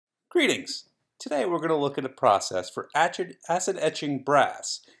Greetings! Today we're going to look at a process for acid etching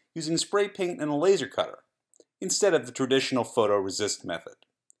brass using spray paint and a laser cutter, instead of the traditional photoresist method.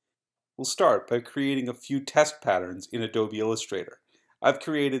 We'll start by creating a few test patterns in Adobe Illustrator. I've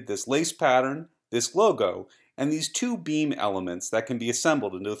created this lace pattern, this logo, and these two beam elements that can be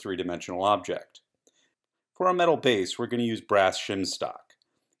assembled into a three-dimensional object. For our metal base, we're going to use brass shim stock.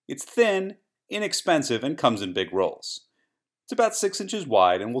 It's thin, inexpensive, and comes in big rolls. It's about 6 inches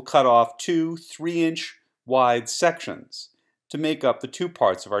wide, and we'll cut off two 3-inch wide sections to make up the two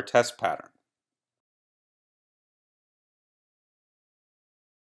parts of our test pattern.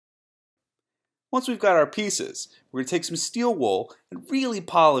 Once we've got our pieces, we're going to take some steel wool and really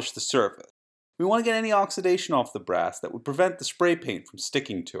polish the surface. We want to get any oxidation off the brass that would prevent the spray paint from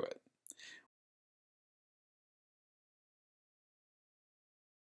sticking to it.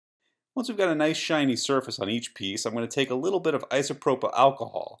 Once we've got a nice shiny surface on each piece, I'm going to take a little bit of isopropyl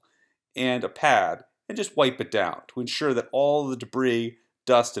alcohol and a pad and just wipe it down to ensure that all the debris,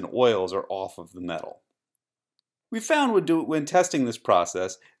 dust, and oils are off of the metal. We found when testing this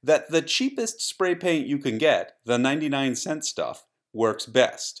process that the cheapest spray paint you can get, the 99-cent stuff, works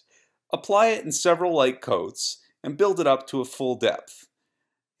best. Apply it in several light coats and build it up to a full depth.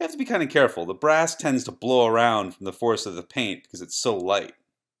 You have to be kind of careful. The brass tends to blow around from the force of the paint because it's so light.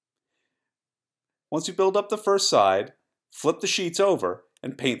 Once you build up the first side, flip the sheets over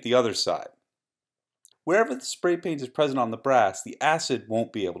and paint the other side. Wherever the spray paint is present on the brass, the acid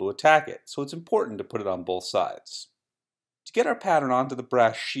won't be able to attack it, so it's important to put it on both sides. To get our pattern onto the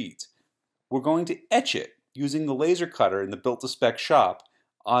brass sheet, we're going to etch it using the laser cutter in the Built-To-Spec shop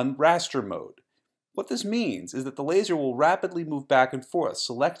on raster mode. What this means is that the laser will rapidly move back and forth,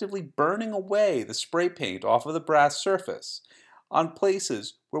 selectively burning away the spray paint off of the brass surface on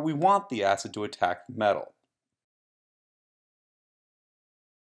places where we want the acid to attack the metal.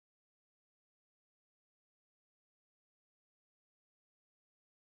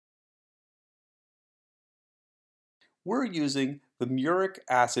 We're using the muriatic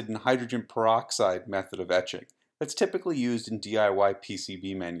acid and hydrogen peroxide method of etching that's typically used in DIY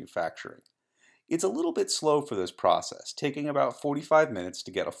PCB manufacturing. It's a little bit slow for this process, taking about 45 minutes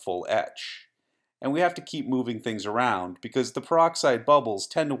to get a full etch. And we have to keep moving things around because the peroxide bubbles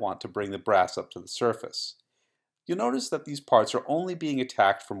tend to want to bring the brass up to the surface. You'll notice that these parts are only being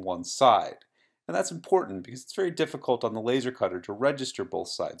attacked from one side, and that's important because it's very difficult on the laser cutter to register both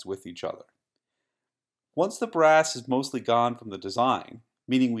sides with each other. Once the brass is mostly gone from the design,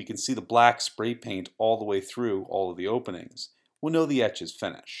 meaning we can see the black spray paint all the way through all of the openings, we'll know the etch is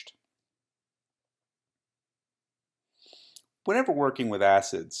finished. Whenever working with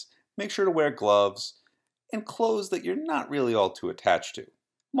acids, make sure to wear gloves and clothes that you're not really all too attached to.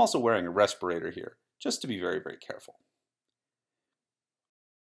 I'm also wearing a respirator here, just to be very, very careful.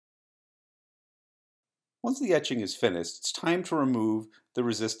 Once the etching is finished, it's time to remove the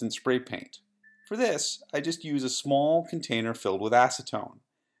resistant spray paint. For this, I just use a small container filled with acetone.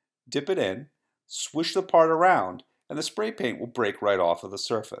 Dip it in, swish the part around, and the spray paint will break right off of the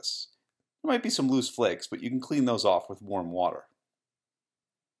surface. There might be some loose flakes, but you can clean those off with warm water.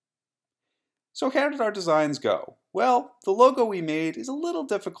 So how did our designs go? Well, the logo we made is a little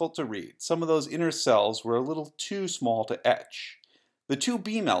difficult to read. Some of those inner cells were a little too small to etch. The two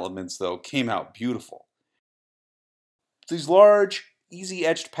beam elements, though, came out beautiful. These large, easy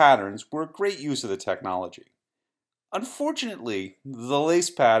etched patterns were a great use of the technology. Unfortunately, the lace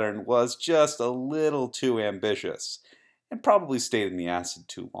pattern was just a little too ambitious and probably stayed in the acid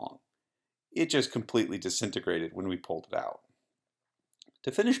too long. It just completely disintegrated when we pulled it out.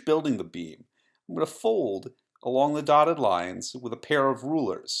 To finish building the beam, I'm going to fold along the dotted lines with a pair of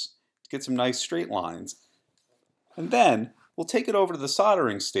rulers to get some nice straight lines. And then we'll take it over to the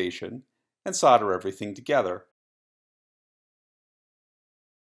soldering station and solder everything together.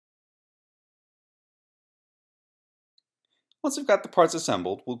 Once we've got the parts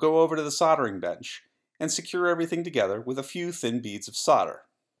assembled, we'll go over to the soldering bench and secure everything together with a few thin beads of solder.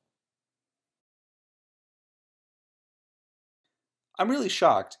 I'm really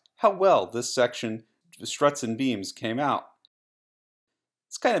shocked how well this section, the struts and beams, came out.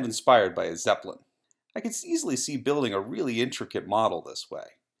 It's kind of inspired by a Zeppelin. I could easily see building a really intricate model this way.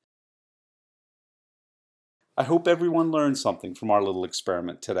 I hope everyone learned something from our little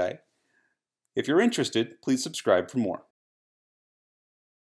experiment today. If you're interested, please subscribe for more.